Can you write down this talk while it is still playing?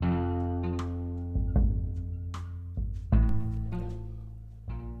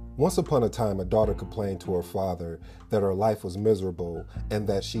Once upon a time, a daughter complained to her father that her life was miserable and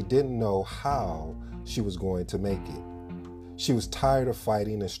that she didn't know how she was going to make it. She was tired of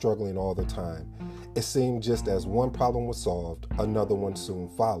fighting and struggling all the time. It seemed just as one problem was solved, another one soon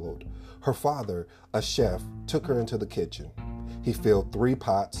followed. Her father, a chef, took her into the kitchen. He filled 3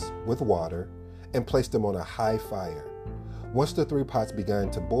 pots with water and placed them on a high fire. Once the 3 pots began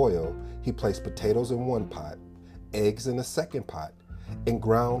to boil, he placed potatoes in 1 pot, eggs in the 2nd pot, and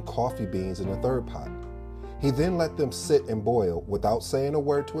ground coffee beans in the 3rd pot. He then let them sit and boil without saying a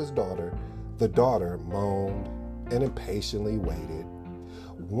word to his daughter. The daughter moaned and impatiently waited,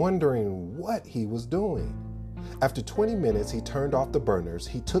 wondering what he was doing. After 20 minutes, he turned off the burners.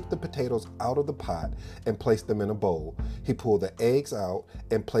 He took the potatoes out of the pot and placed them in a bowl. He pulled the eggs out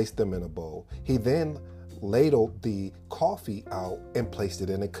and placed them in a bowl. He then ladled the coffee out and placed it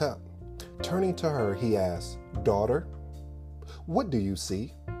in a cup. Turning to her, he asked, "Daughter, what do you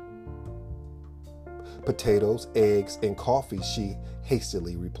see?" "Potatoes, eggs, and coffee," she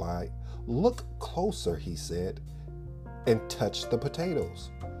hastily replied. "Look closer," he said, and touched the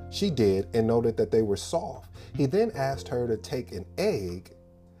potatoes. She did and noted that they were soft. He then asked her to take an egg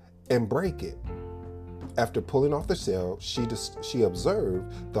and break it. After pulling off the shell, she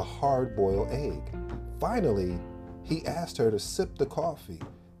observed the hard-boiled egg. Finally, he asked her to sip the coffee.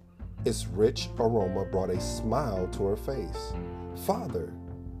 Its rich aroma brought a smile to her face. "Father,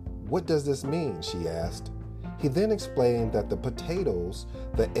 what does this mean?" she asked. He then explained that the potatoes,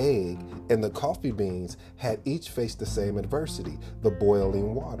 the egg, and the coffee beans had each faced the same adversity, the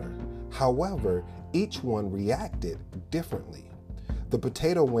boiling water. However, each one reacted differently. The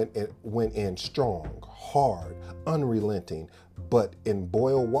potato went in strong, hard, unrelenting, but in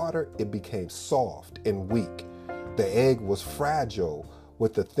boiled water, it became soft and weak. The egg was fragile,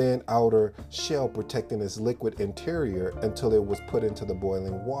 with the thin outer shell protecting its liquid interior until it was put into the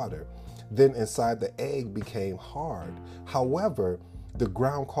boiling water. Then inside the egg became hard. However, the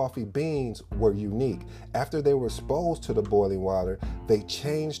ground coffee beans were unique. After they were exposed to the boiling water, they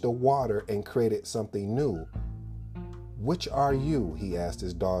changed the water and created something new. "Which are you?" he asked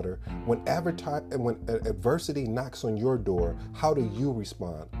his daughter. When adversity knocks on your door, how do you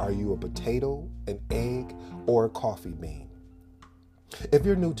respond? Are you a potato, an egg, or a coffee bean? If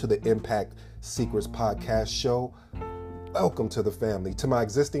you're new to the Impact Secrets podcast show, welcome to the family. To my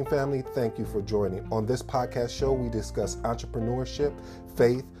existing family, thank you for joining. On this podcast show, we discuss entrepreneurship,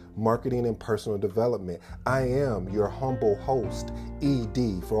 faith, marketing, and personal development. I am your humble host,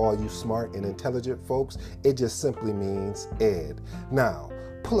 ED. For all you smart and intelligent folks, it just simply means Ed. Now,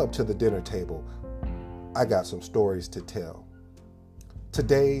 pull up to the dinner table. I got some stories to tell.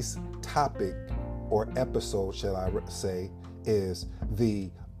 Today's topic, or episode, shall I say, is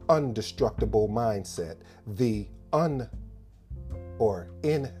the indestructible mindset. The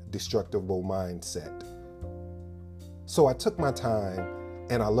indestructible mindset. So I took my time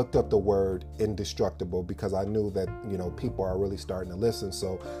and I looked up the word indestructible because I knew that, people are really starting to listen.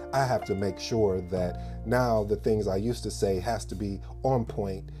 So I have to make sure that now the things I used to say has to be on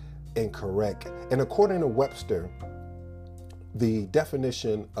point and correct. And according to Webster, the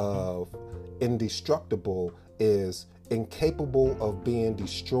definition of indestructible is incapable of being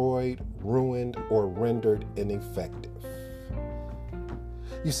destroyed, ruined, or rendered ineffective.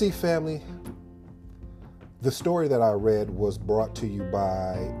 You see, family, the story that I read was brought to you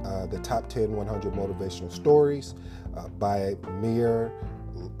by the Top 10 100 Motivational Stories by Mir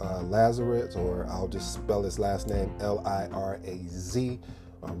Lazarus, or I'll just spell his last name, Liraz.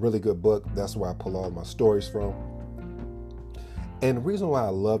 A really good book. That's where I pull all my stories from. And the reason why I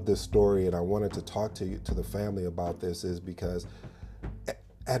love this story and I wanted to talk to the family about this is because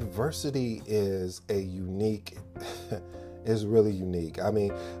adversity is is really unique. I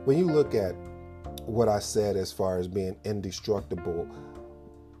mean, when you look at what I said as far as being indestructible,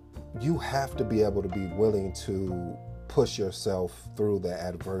 you have to be able to be willing to push yourself through the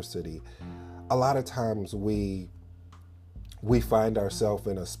adversity. A lot of times we find ourselves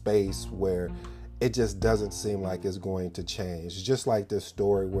in a space where it just doesn't seem like it's going to change. Just like this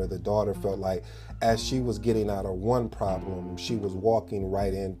story where the daughter felt like as she was getting out of one problem, she was walking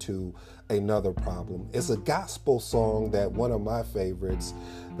right into another problem. It's a gospel song that one of my favorites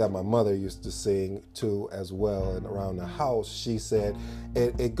that my mother used to sing to as well. And around the house, she said,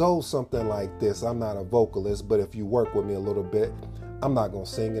 it goes something like this. I'm not a vocalist, but if you work with me a little bit, I'm not going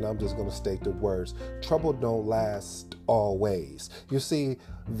to sing it. I'm just going to state the words. Trouble don't last always. You see,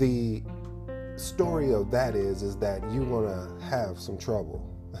 the story of that is that you're going to have some trouble.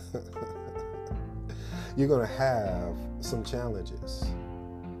 You're going to have some challenges.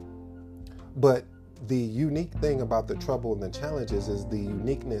 But the unique thing about the trouble and the challenges is the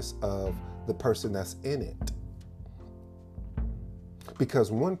uniqueness of the person that's in it.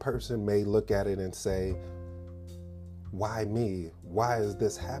 Because one person may look at it and say, why me? Why is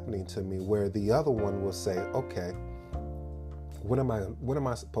this happening to me? Where the other one will say, okay, what am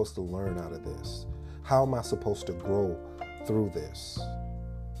I supposed to learn out of this? How am I supposed to grow through this?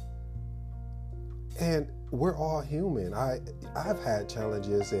 And we're all human. I've had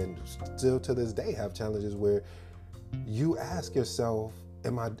challenges, and still to this day have challenges where you ask yourself,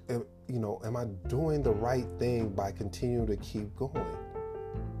 am I doing the right thing by continuing to keep going?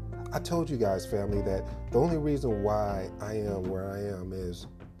 I told you guys, family, that the only reason why I am where I am is,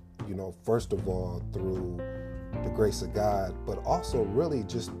 first of all, through the grace of God, but also really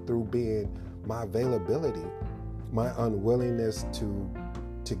just through being my availability, my unwillingness to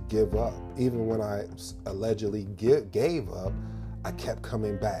give up. Even when I allegedly gave up, I kept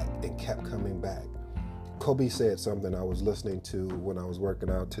coming back and kept coming back. Kobe said something I was listening to when I was working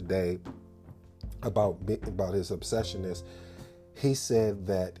out today about his obsessionist. He said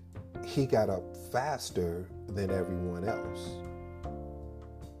that he got up faster than everyone else.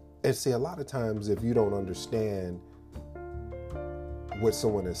 And see, a lot of times if you don't understand what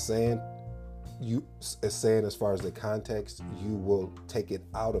someone is saying as far as the context, you will take it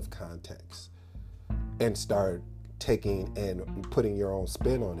out of context and start taking and putting your own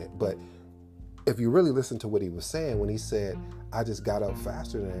spin on it. But if you really listen to what he was saying when he said, I just got up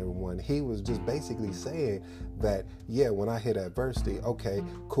faster than everyone, he was just basically saying that, yeah, when I hit adversity, okay,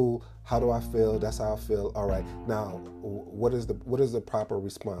 cool, how do I feel? That's how I feel. All right, now, what is the proper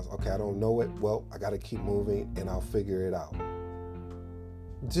response? Okay, I don't know it. Well, I got to keep moving and I'll figure it out.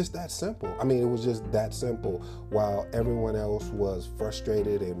 Just that simple. I mean, it was just that simple. While everyone else was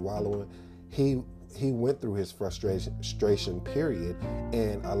frustrated and wallowing, he went through his frustration period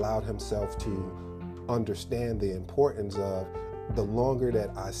and allowed himself to understand the importance of the longer that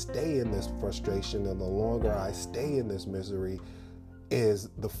I stay in this frustration and the longer I stay in this misery is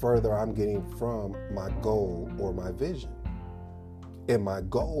the further I'm getting from my goal or my vision. And my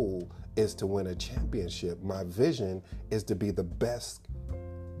goal is to win a championship. My vision is to be the best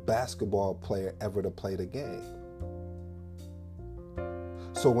basketball player ever to play the game.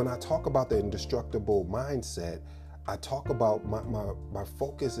 So when I talk about the indestructible mindset, I talk about my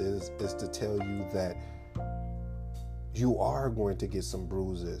focus is to tell you that you are going to get some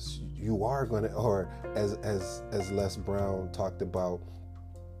bruises. You are going to, or as Les Brown talked about,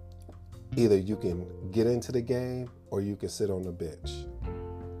 either you can get into the game or you can sit on the bench.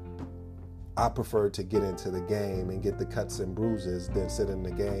 I prefer to get into the game and get the cuts and bruises than sit on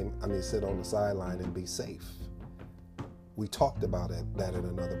the sideline and be safe. We talked about that in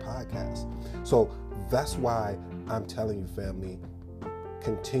another podcast. So that's why I'm telling you, family,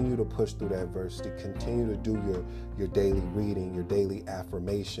 continue to push through that adversity. Continue to do your daily reading, your daily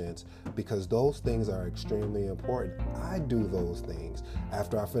affirmations, because those things are extremely important. I do those things.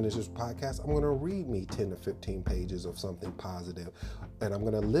 After I finish this podcast, I'm going to read me 10 to 15 pages of something positive, and I'm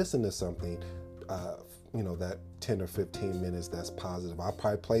going to listen to something, that 10 or 15 minutes that's positive. I'll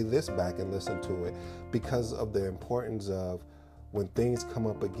probably play this back and listen to it because of the importance of when things come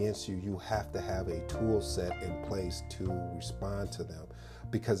up against you, you have to have a tool set in place to respond to them.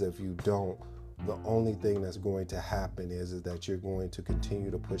 Because if you don't, the only thing that's going to happen is that you're going to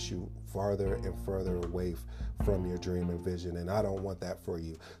continue to push you farther and further away from your dream and vision. And I don't want that for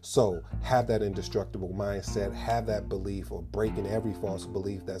you. So have that indestructible mindset, have that belief, or breaking every false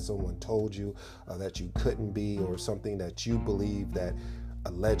belief that someone told you that you couldn't be, or something that you believe that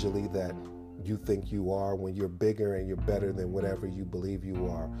allegedly that you think you are, when you're bigger and you're better than whatever you believe you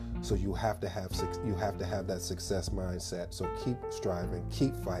are. So you have to have that success mindset. So keep striving,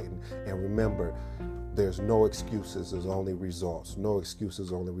 keep fighting, and remember, there's no excuses, there's only results. No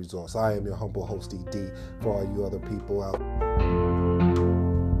excuses, only results. I am your humble host, ED, for all you other people out